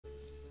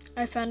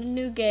I found a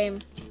new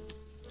game.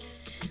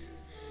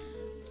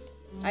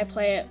 I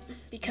play it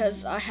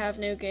because I have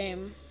new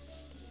game.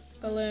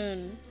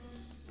 Balloon.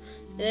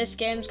 This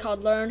game's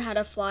called Learn How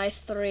to Fly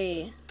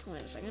 3.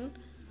 Wait a second.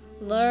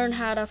 Learn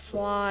how to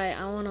fly.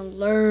 I want to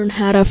learn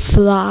how to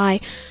fly.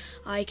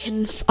 I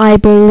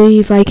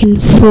believe I can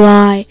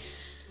fly.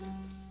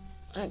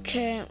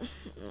 Okay,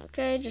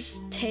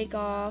 just take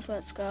off.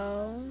 Let's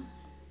go.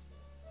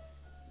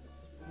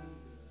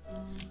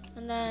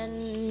 And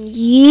then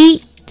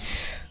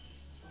yeet.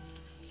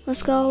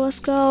 Let's go.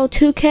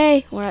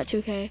 2K. We're at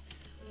 2K.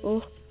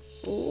 Oh.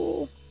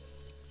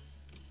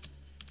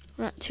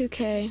 We're at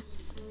 2K.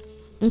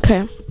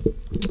 Okay.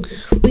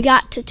 We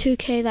got to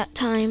 2K that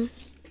time.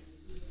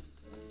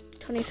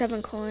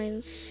 27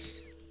 coins.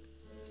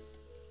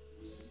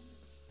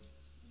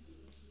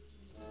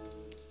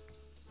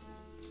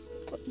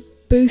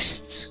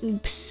 Boosts,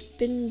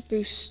 spin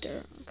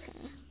booster. Okay.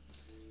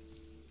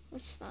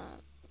 What's that?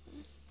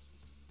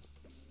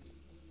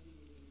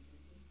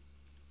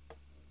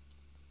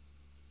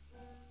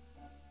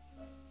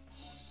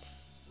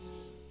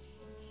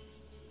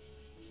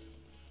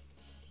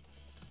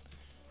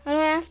 How do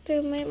I have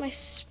to make my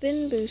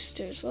spin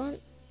boosters? What?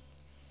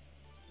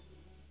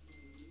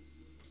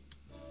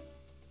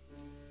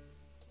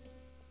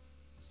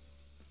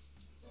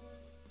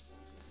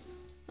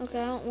 Okay,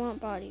 I don't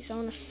want bodies. I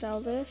want to sell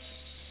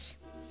this.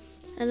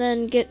 And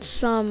then get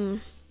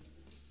some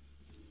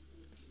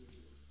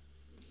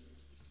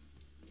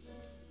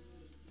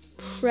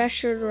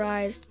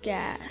pressurized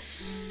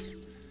gas.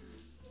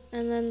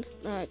 And then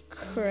a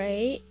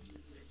crate.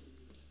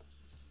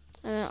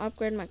 And then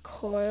upgrade my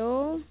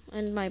coil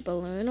and my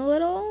balloon a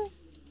little.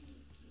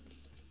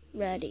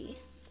 Ready.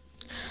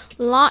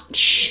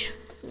 Launch.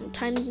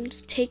 Time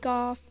to take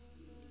off.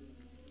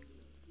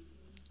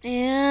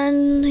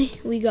 And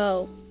we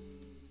go.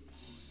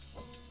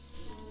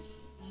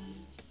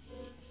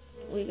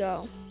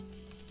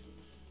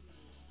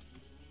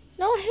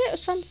 No, I hit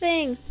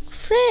something.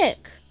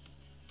 Frick.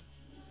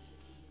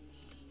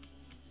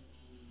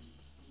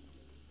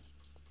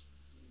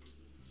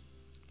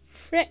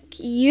 Frick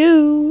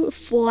you,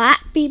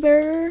 Flappy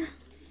Bird.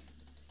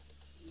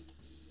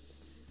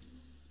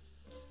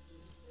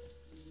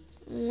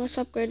 Let's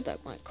upgrade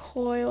my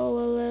coil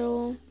a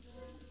little.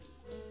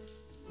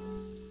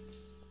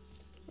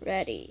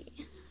 Ready.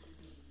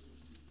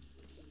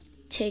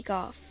 Take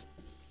off.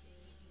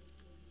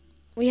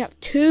 We have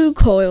 2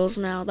 coils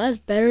now. That's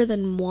better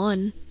than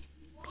 1.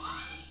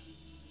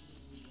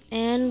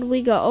 And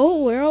we go.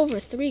 Oh, we're over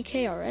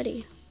 3K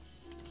already.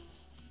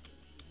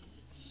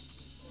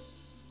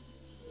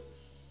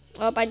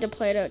 Oh, I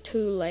deployed it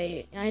too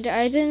late. I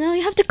didn't know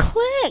you have to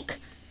click.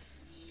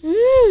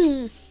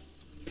 Oh,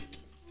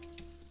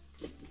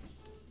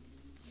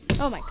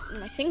 my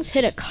things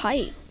hit a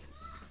kite.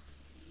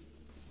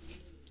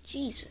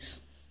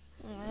 Jesus.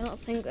 I don't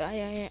think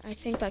I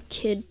think the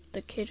kid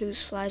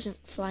who's flying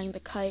the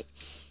kite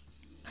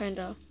kind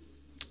of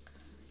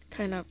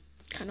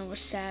was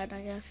sad,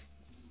 I guess.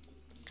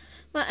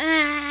 But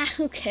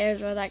who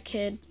cares about that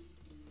kid?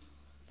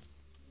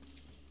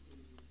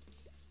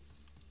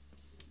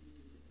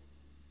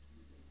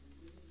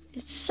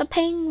 It's a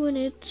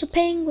penguin.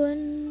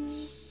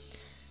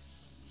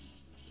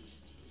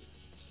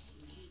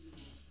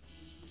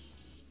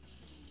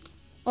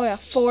 Oh yeah,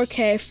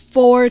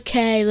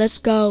 4K, let's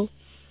go.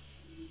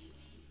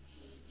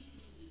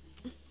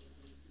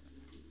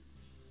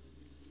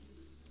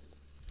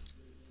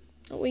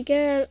 What we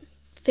get?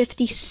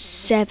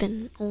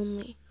 57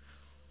 only.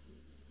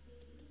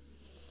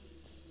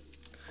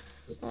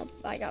 Oh,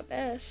 I got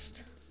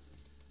best.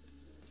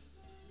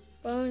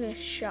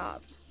 Bonus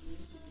shop.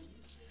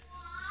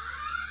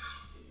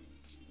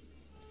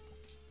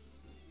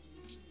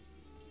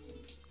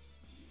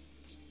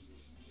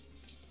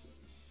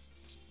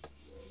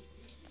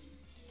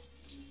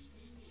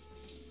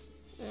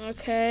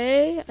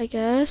 Okay, I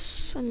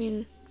guess. I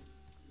mean,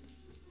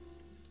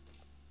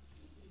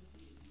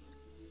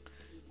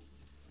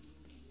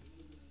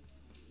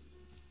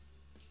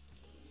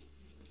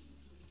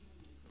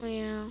 oh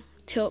yeah,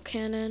 tilt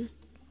cannon.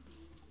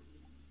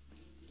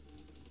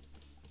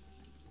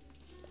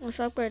 Let's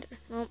upgrade.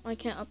 Nope, I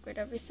can't upgrade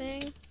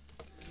everything.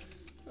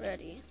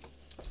 Ready.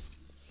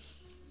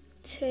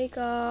 Take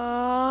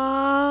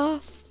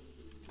off.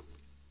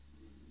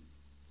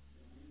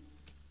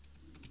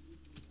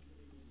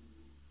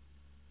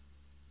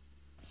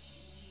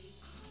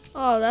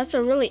 Oh, that's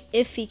a really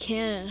iffy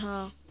cannon,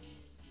 huh?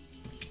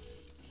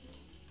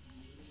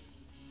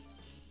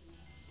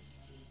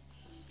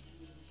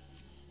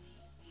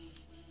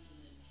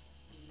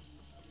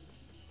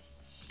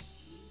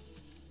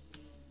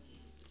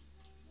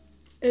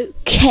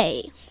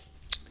 Okay.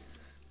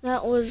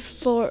 That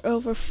was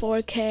over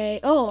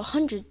 4K. Oh,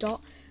 $100.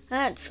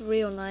 That's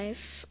real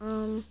nice.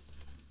 Nope,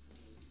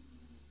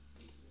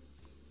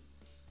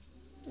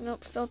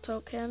 still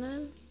tilt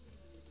cannon.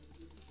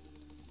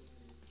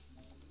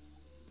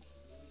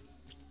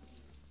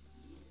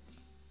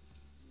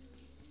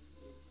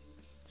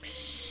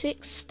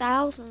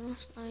 $6,000.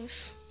 That's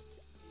nice.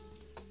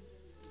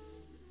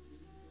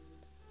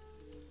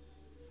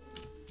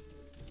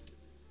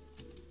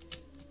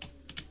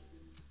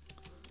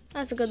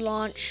 That's a good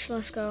launch.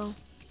 Let's go.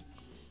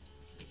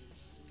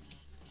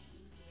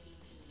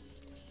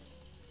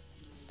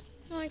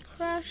 Oh, I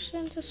crashed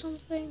into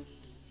something.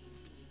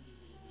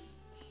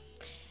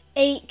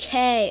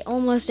 8K.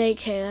 Almost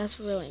 8K. That's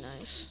really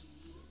nice.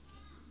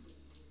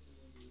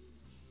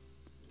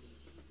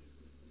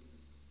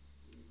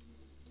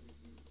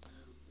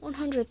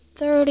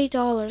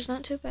 $130.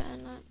 Not too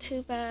bad. Not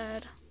too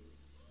bad.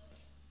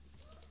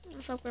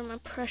 Let's upgrade my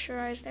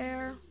pressurized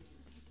air.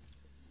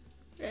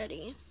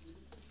 Ready.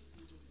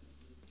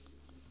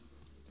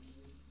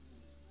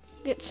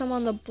 Get some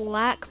on the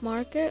black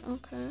market.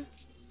 Okay.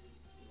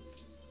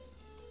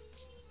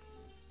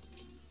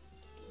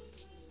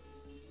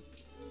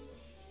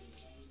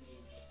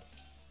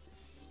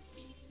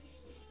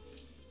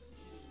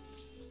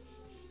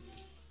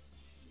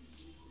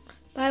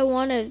 Buy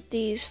one of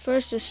these.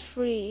 First is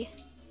free.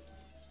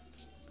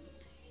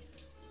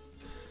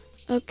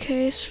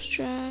 Okay,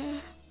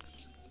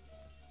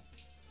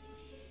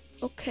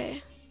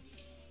 okay.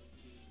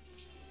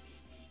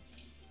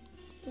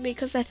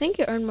 Because I think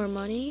you earn more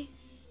money.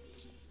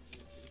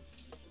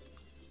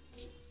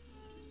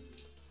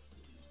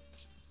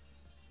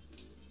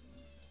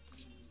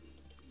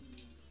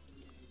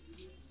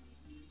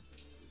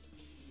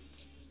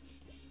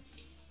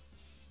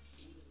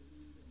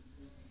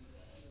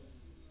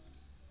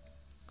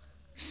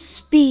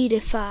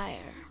 Speedifier.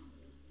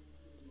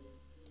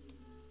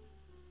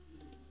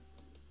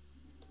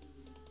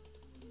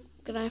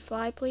 Can I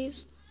fly,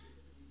 please?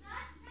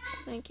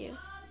 Thank you.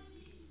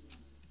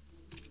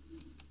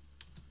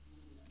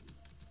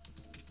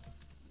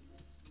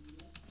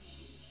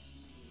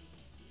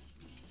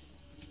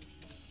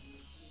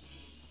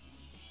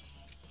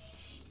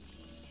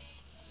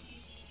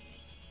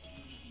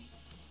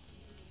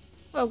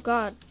 Oh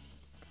God.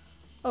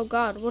 Oh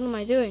God, what am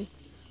I doing?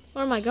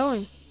 Where am I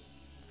going?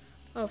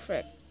 Oh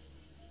frick.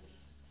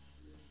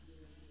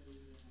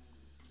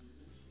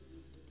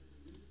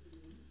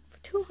 For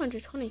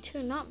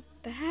 222, not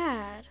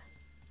bad.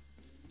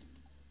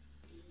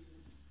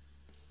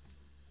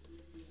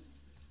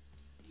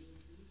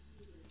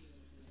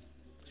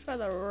 It's by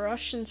the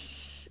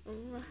Russians.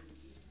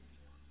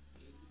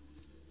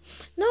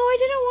 No, I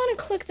didn't want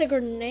to click the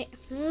grenade.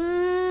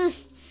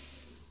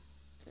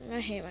 I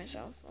hate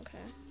myself. Okay.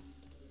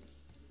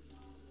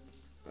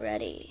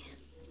 Ready.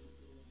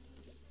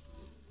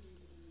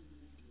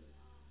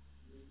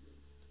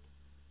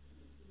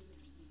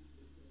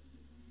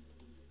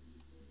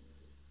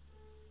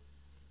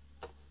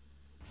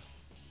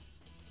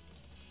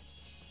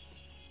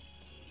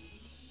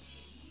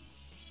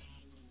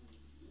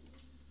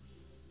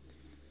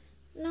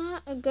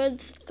 Not a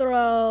good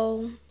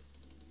throw.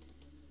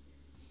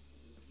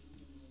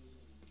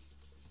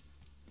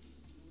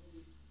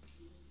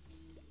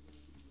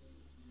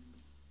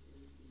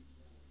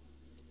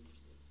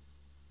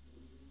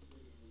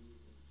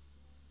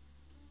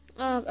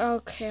 Oh,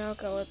 okay, I'll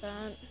go with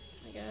that,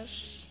 I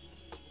guess.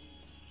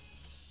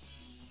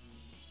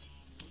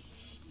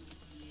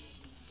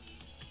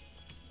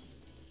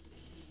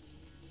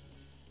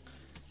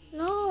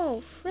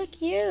 No,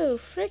 frick you,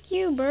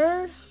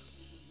 bird.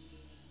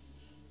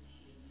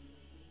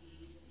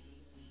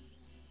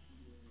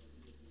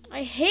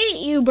 I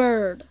hate you,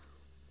 bird.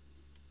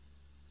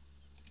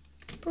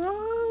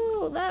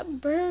 Bro,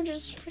 that bird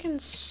just freaking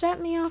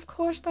set me off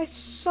course by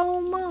so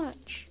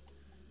much.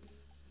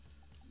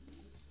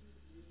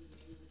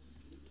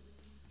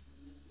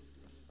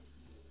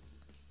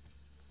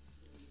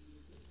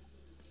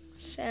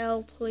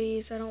 Sell,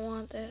 please. I don't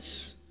want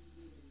this.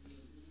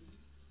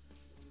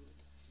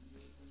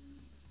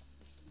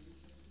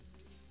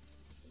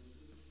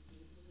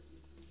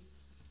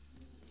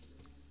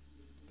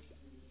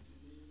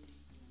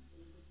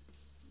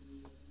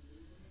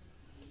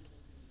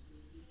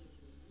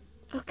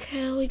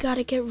 Okay, we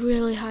gotta get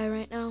really high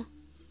right now.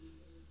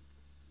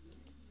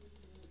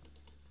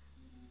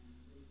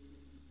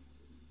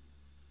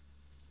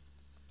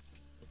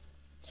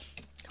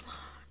 Come on.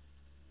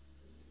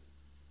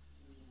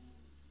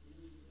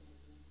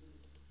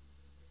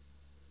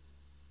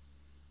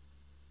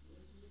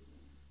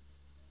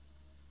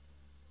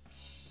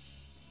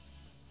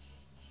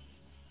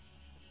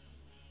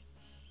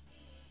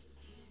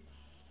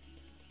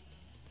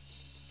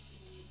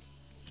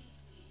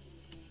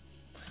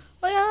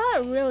 Oh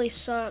yeah, that really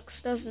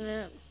sucks, doesn't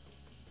it?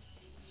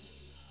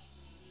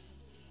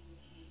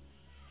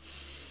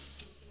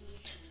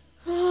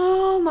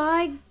 Oh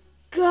my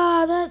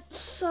God, that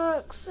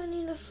sucks. I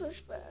need to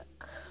switch back.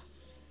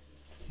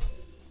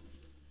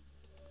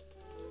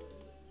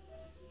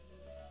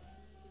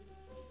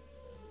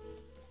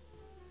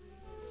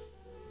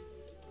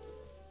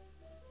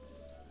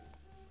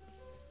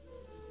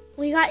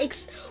 We got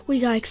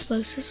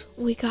explosives.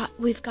 We've got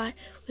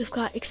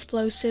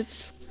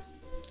explosives.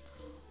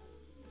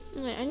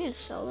 Wait, I need to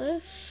sell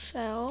this.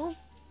 Sell.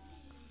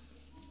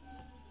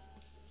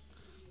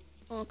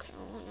 Okay,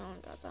 well,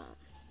 I got that.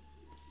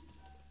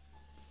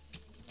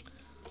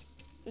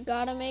 We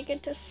gotta make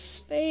it to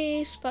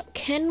space, but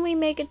can we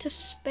make it to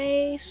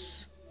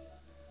space?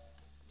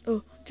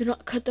 Oh, Do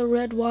not cut the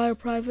red wire,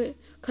 Private.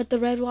 Cut the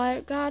red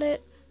wire. Got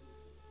it.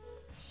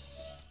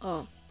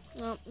 Oh.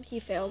 Well, he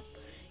failed.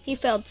 He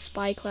failed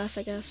spy class,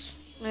 I guess.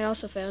 I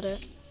also failed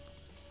it.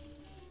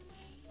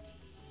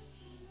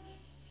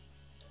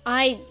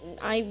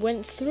 I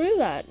went through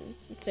that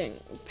thing.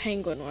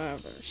 Penguin,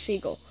 whatever.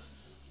 Seagull.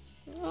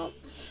 Oh.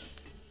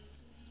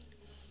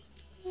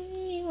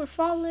 We're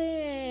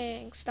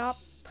falling. Stop.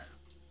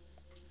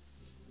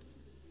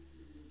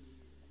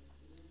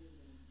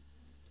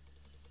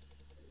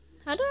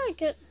 How did I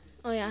get...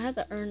 Oh yeah, I had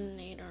the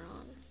Earnator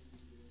on.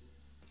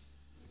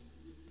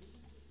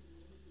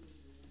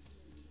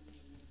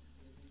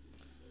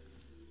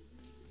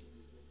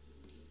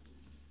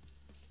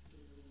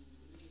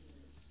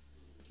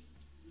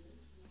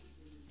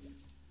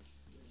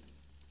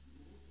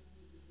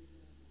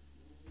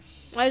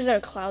 Why is there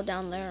a cloud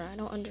down there? I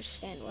don't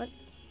understand. What?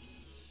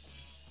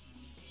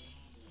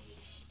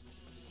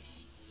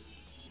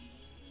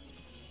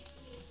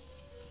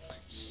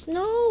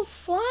 Snow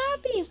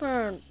Flappy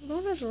Bird.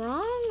 What is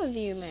wrong with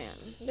you, man?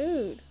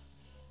 Dude.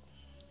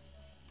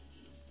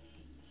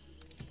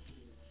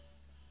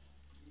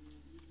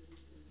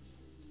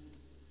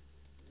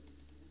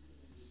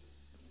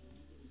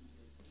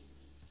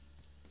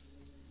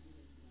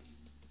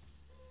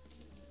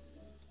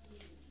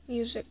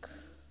 Music.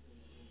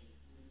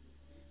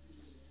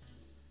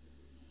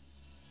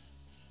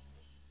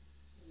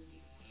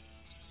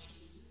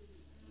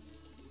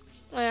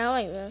 Oh, yeah, I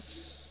like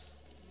this.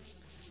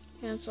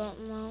 Cancel.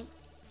 No.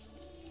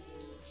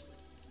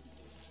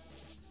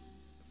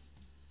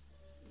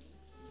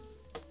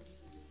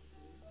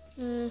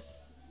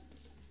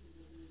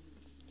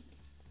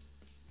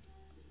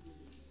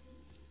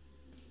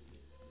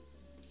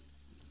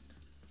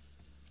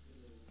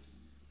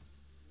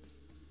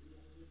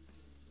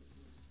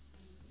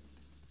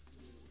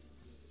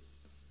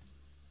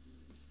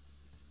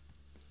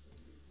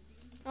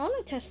 I want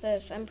to test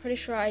this. I'm pretty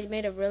sure I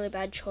made a really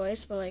bad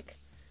choice, but like,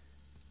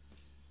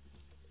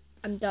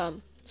 I'm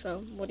dumb.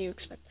 So what do you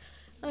expect?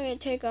 Okay,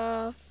 take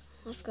off.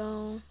 Let's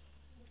go.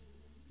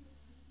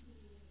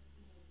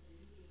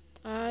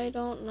 I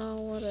don't know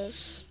what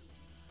is.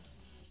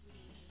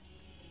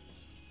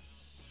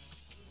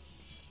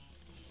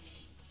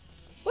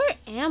 Where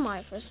am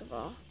I, first of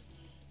all?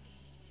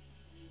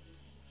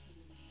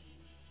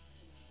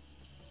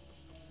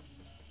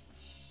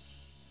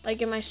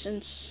 Like, am I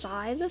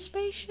inside the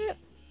spaceship?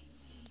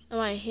 Am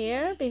I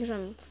here? Because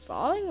I'm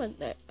falling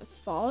with it.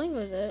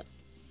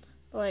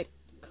 But like,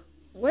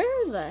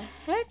 where the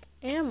heck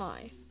am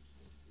I?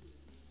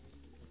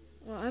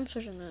 Well, I'm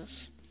searching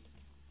this.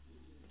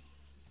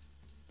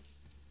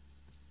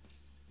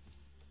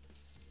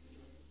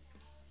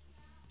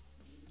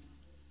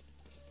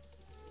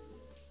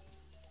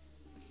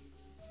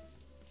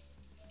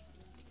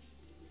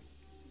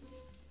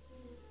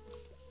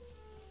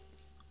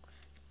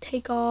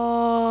 Take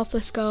off.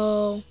 Let's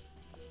go.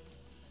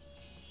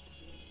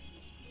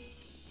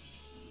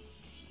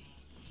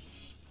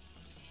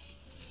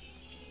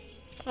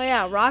 Oh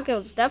yeah, rocket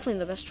was definitely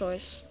the best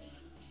choice.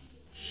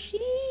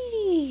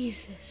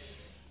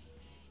 Jesus.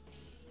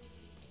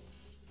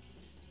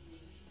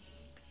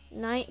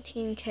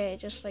 19K,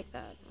 just like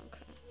that.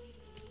 Okay.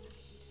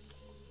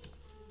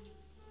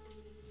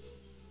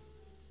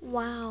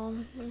 Wow.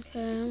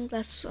 Okay,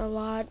 that's a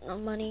lot of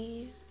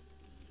money.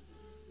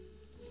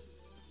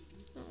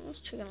 Oh, this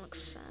chicken looks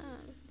sad.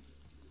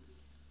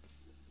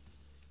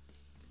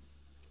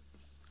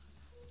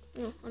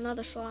 Oh,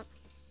 another slot.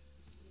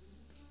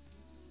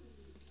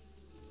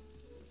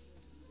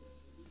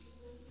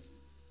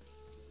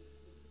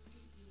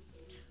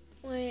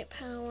 Wait,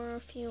 power,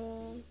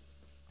 fuel.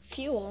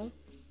 Fuel?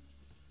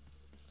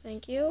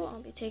 Thank you. I'll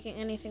be taking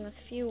anything with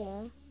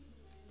fuel.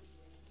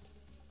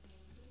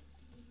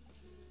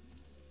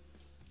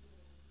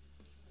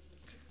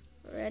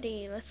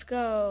 Ready, let's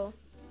go.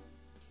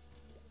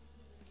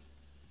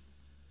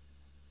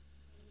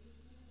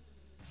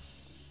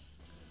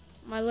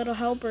 My little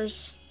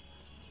helpers.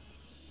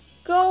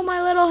 Go,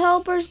 my little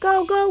helpers,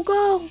 go, go,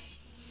 go.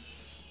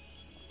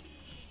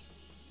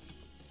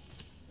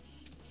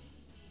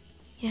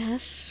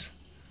 Yes.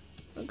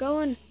 We're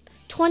going.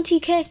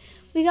 20K.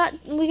 We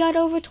got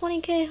over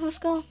 20K. Let's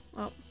go.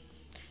 Oh.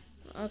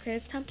 Okay,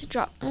 it's time to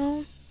drop.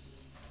 Oh.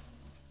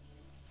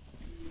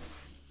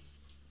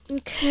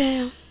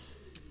 Okay.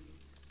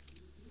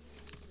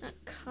 That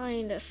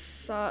kinda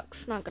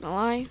sucks, not gonna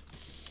lie.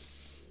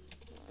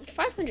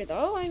 500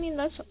 though, I mean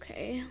that's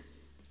okay.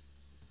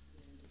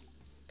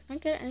 Can I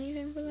get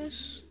anything for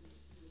this?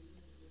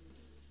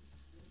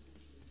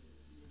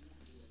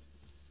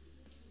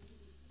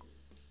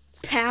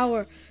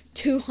 Power,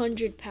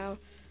 200 power.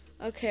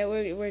 Okay,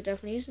 we're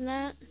definitely using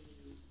that.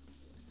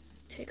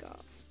 Take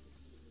off.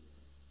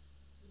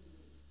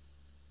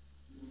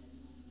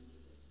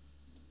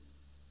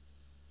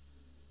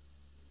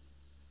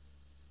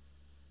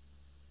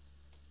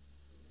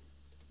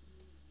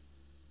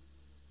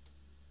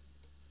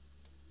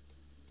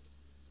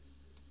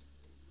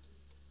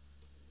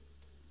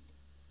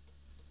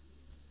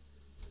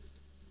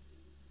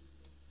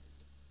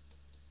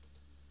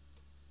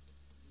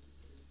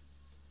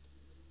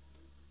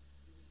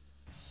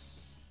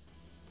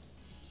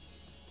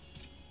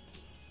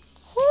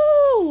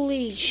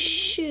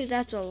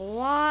 that's a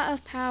lot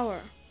of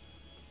power.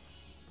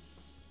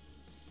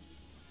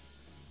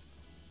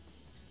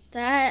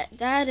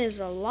 That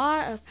is a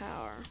lot of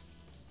power.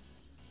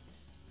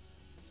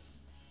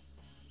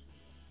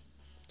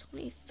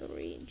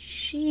 23.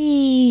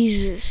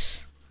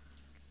 Jesus.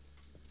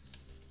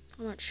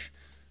 How much?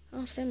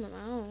 Oh, same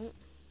amount.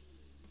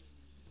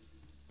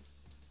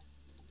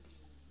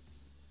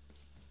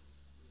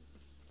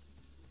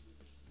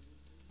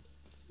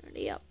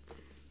 Ready up.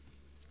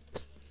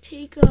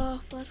 Take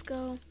off. Let's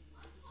go.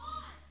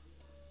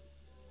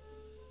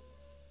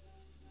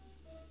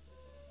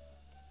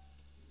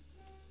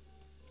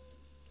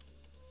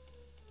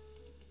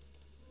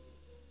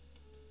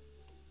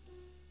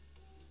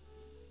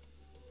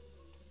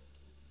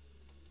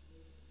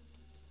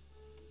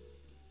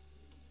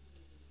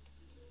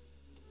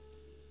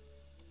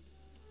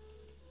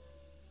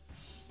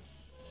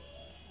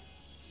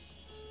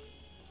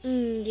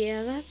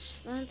 Yeah,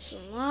 that's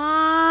a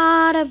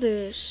lot of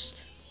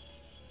boost.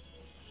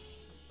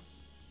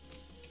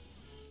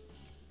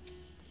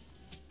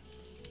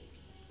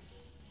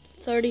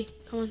 $30.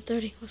 Come on,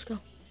 30. Let's go.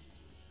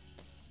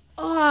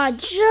 Oh,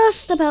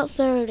 just about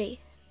 30.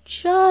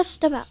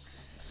 Just about.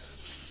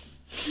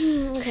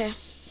 Okay.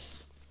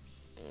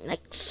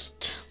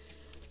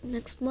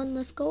 Next one.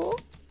 Let's go.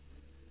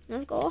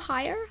 Let's go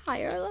higher.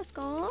 Let's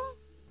go.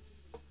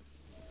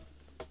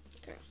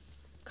 Okay.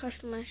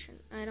 Customization.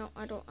 I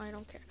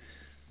don't care.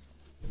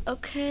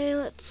 Okay,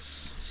 let's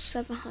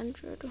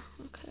 700.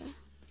 Okay.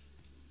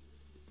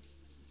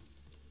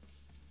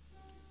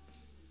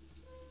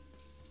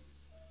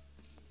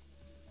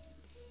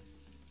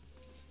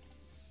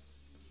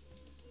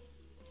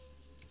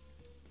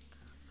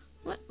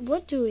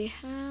 What do we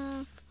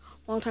have?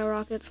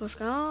 Multi-rockets, let's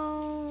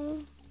go.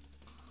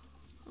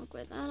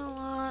 Upgrade that a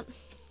lot.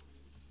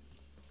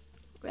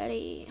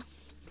 Ready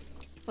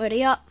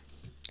up.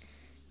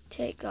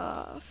 Take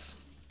off.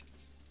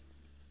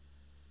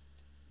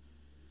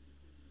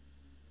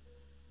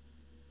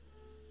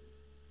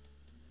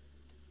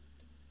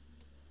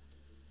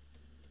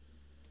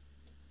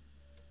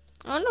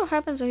 I wonder what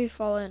happens if you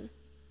fall in.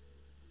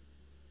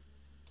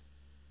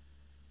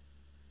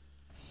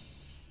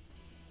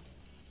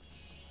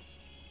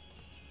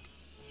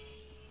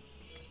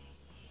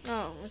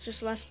 Oh, it's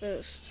just less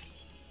boost.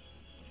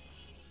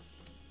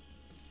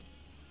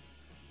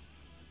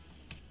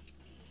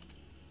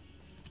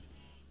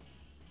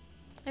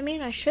 I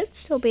mean, I should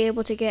still be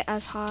able to get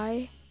as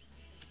high.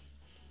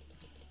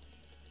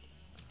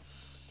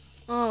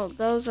 Oh,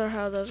 those are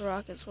how those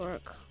rockets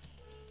work.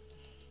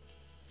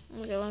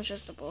 Okay, let's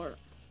just abort.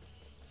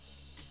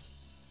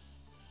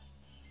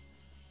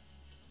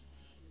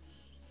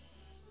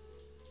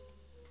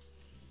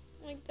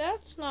 Like,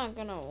 that's not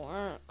gonna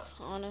work,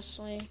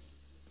 honestly.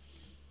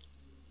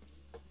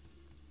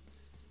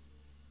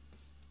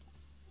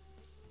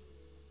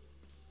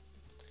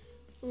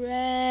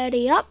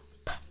 Ready up.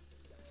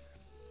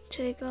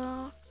 Take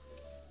off.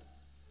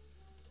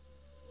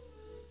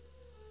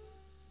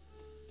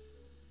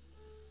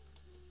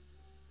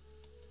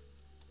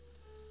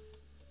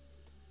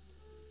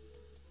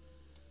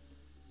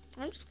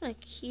 I'm just gonna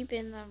keep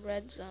in the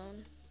red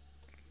zone.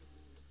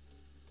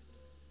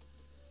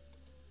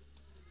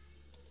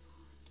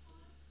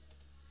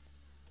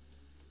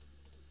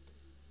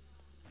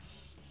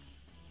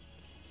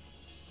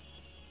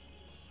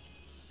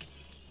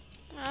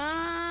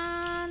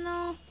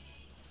 No.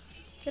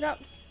 Get up.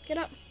 Get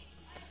up.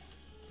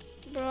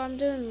 Bro, I'm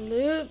doing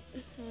loop.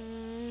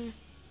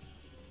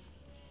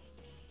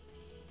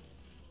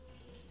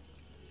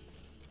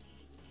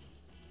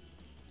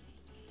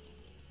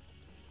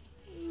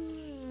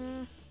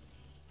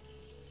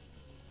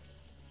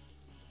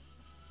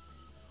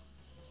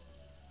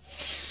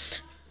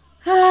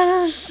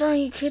 Are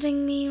you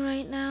kidding me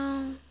right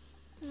now?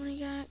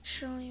 Like,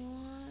 actually,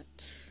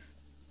 what?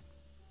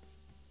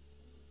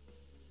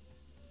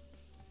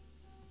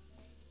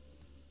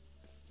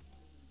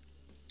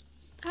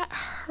 That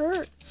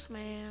hurts,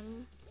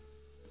 man.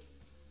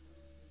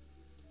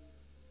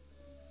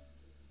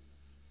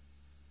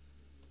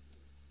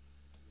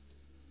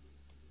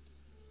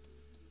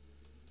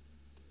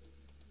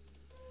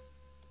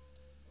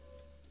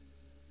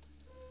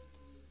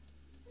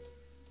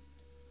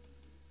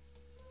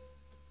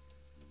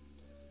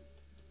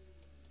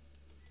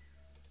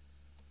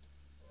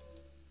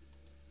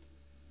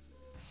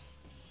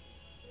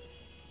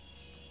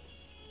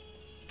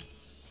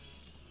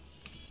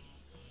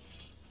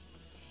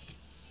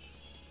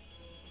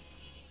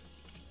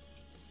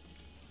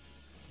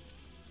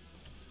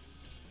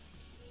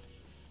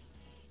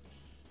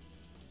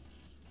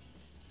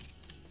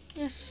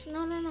 Yes,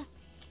 no.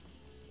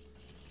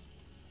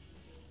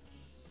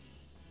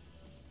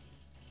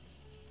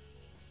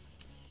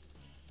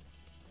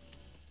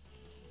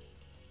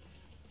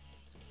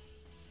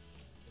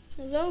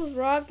 Those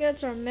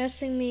rockets are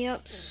messing me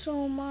up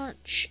so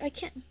much. I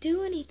can't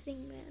do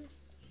anything, man.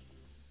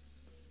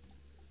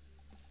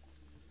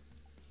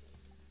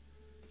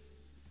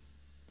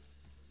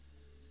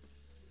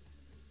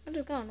 I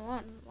just gone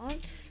on.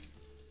 What?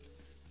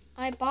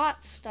 I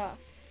bought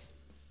stuff.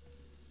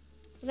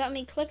 without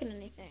me clicking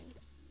anything.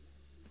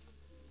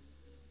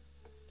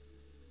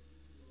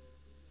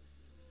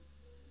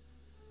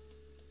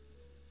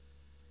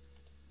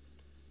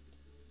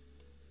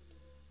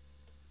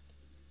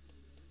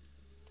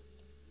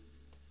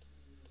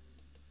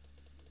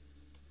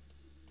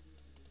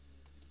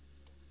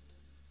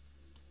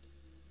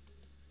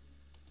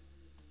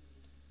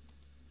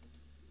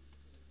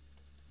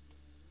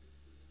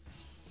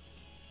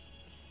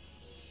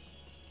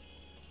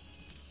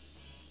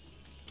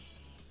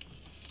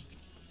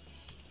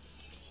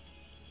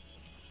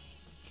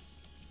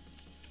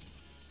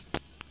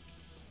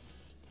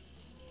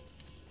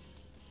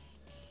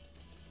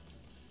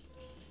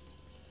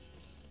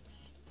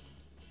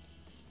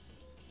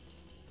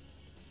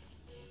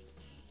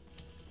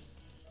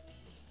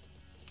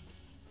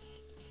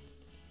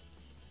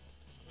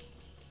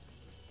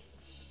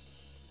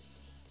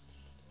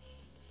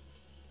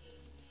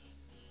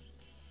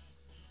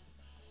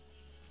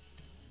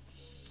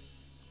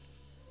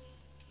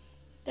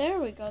 There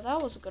we go.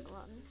 That was a good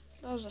run.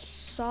 That was a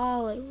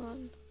solid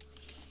run.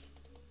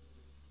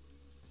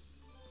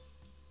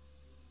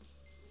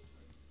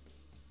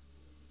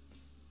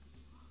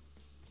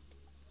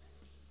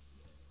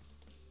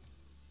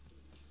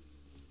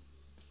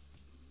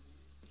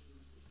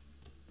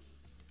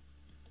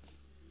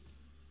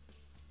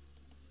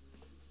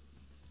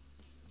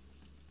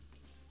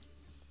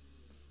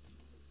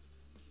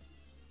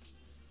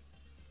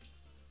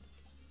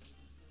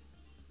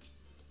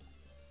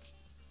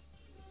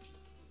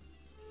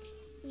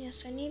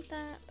 Yes, I need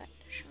that. Back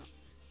to shop.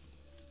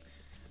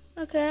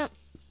 Okay.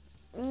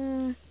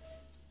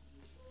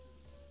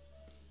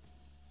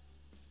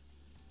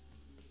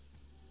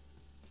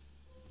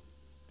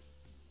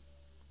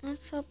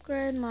 Let's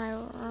upgrade my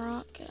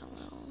rocket a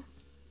little.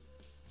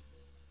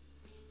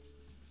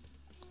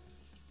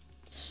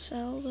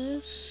 Sell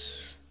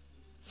this.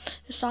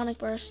 The Sonic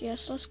Burst.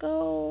 Yes, let's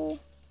go.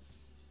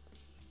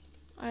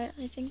 I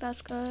think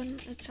that's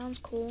good. It sounds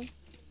cool.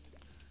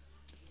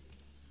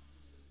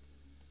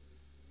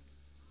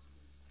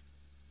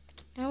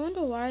 I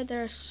wonder why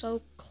there's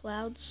so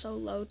clouds so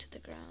low to the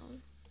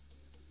ground.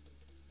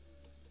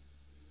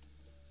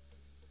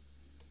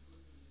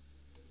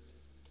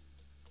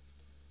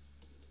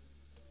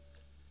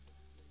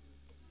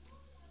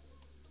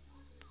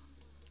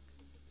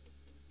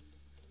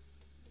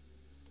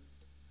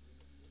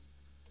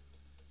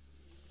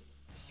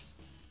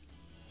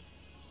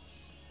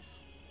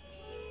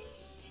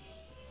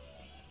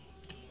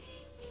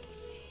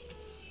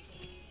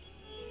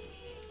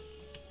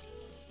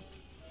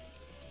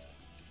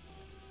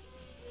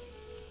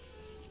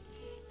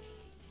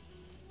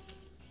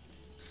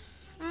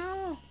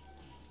 Ow.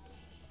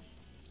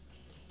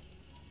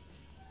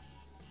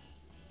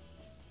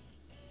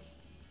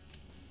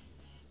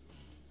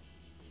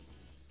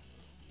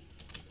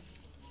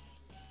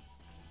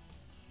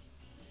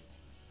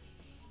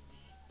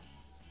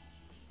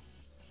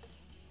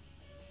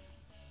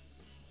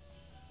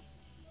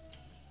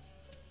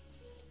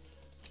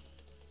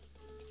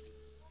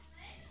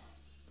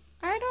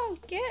 I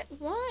don't get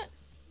what?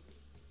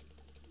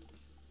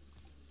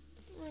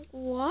 Like,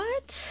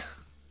 what?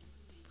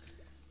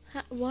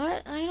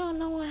 What? I don't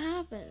know what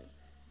happened.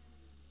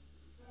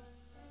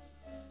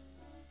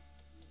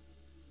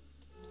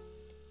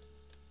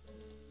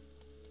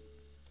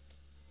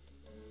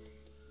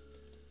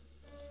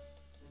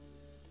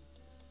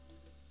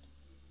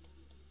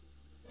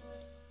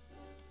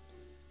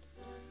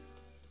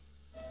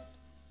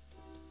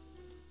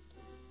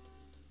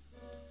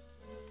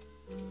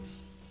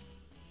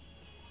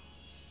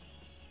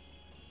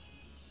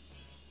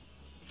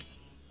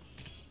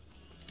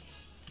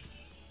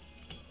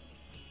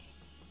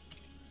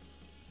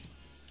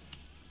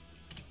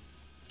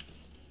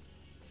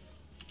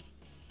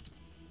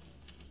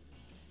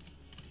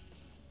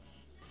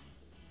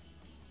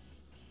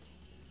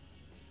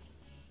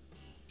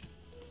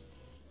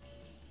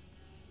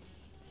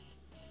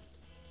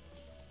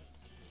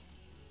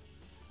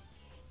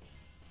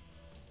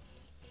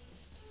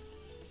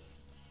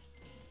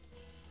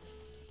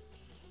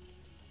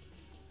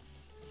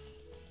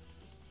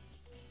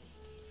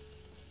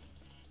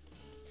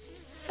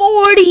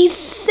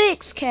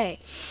 $46K.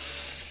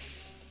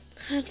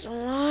 That's a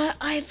lot.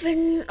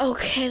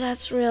 Okay,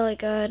 that's really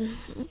good.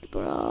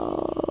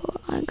 Bro,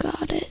 I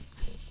got it.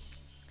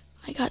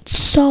 I got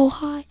so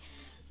high.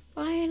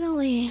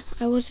 Finally.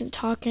 I wasn't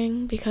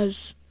talking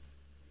because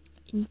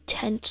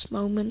intense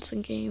moments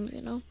in games,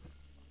 you know?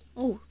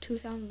 Oh,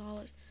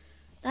 $2,000.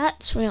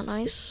 That's real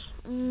nice.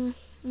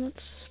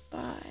 Let's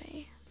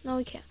buy. No,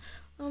 we can't.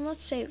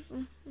 Let's save.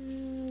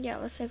 Yeah,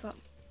 let's save up.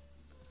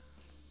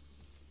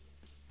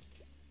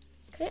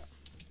 Okay.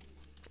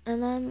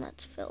 And then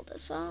let's fill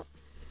this up.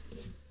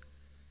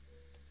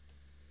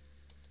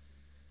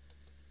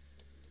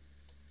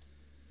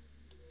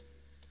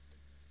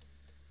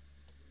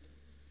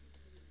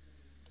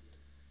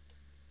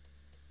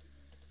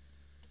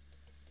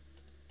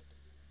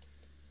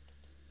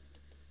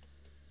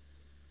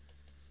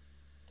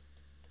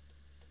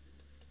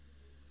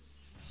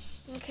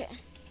 Okay.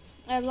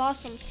 I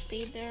lost some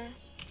speed there.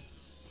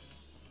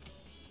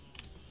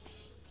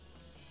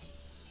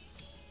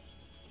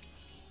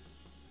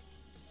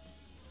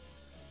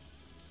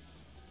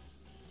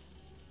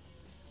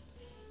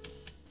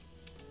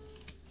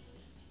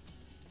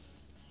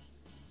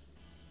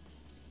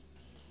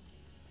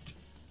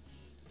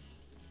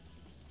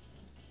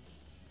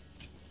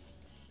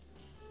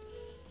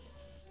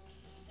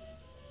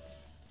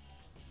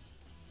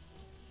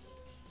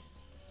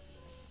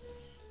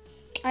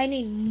 I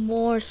need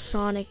more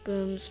sonic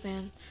booms,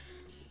 man.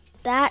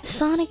 That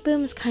sonic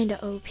boom is kind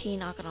of OP,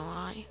 not gonna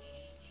lie.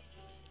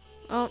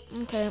 Oh,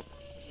 okay.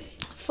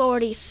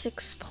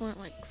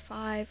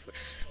 46.5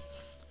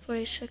 or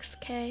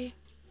 46k.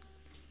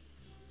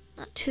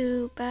 Not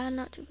too bad,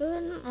 not too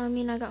good. I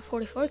mean, I got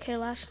 44k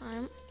last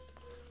time.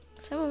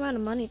 Same amount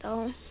of money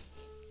though.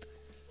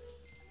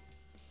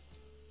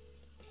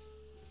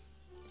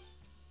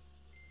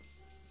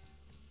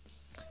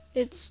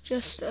 It's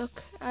just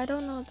okay. I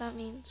don't know what that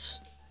means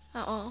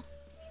at all.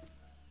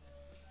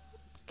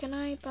 Can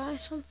I buy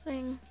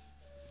something?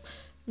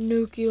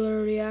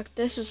 Nuclear reactor.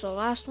 This is the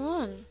last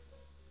one.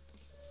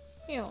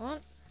 You know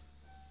what?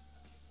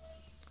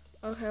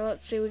 Okay,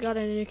 let's see. We got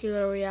a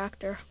nuclear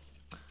reactor.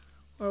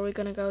 Where are we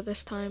gonna go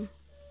this time?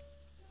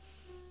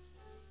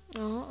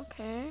 Oh,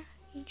 okay.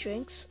 He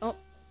drinks. Oh,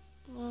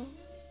 well.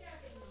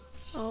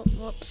 Oh,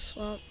 whoops.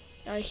 Well,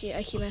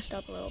 he messed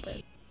up a little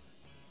bit.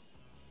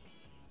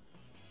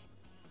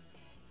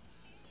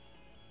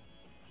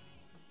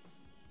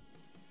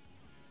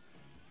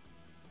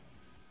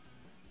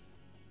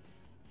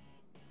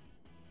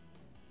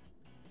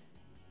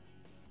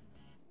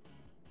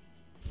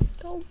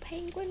 Go,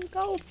 penguin,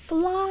 go,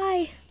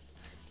 fly!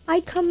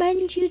 I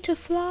commend you to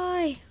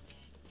fly.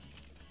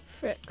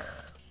 Frick.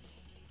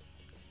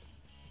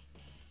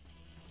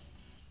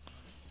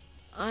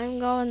 I'm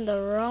going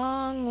the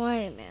wrong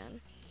way,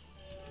 man.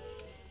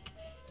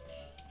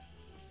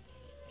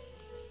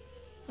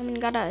 I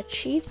mean, got an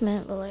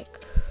achievement, but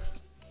like...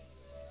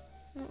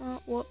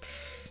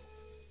 whoops.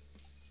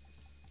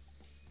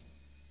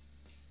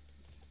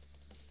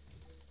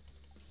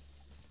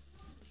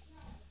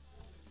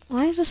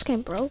 Why is this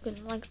game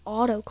broken? Like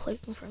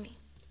auto-clicking for me.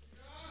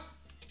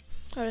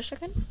 Wait a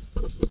second.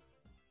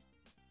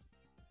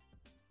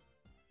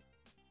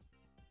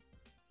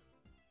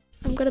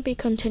 I'm gonna be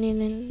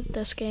continuing in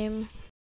this game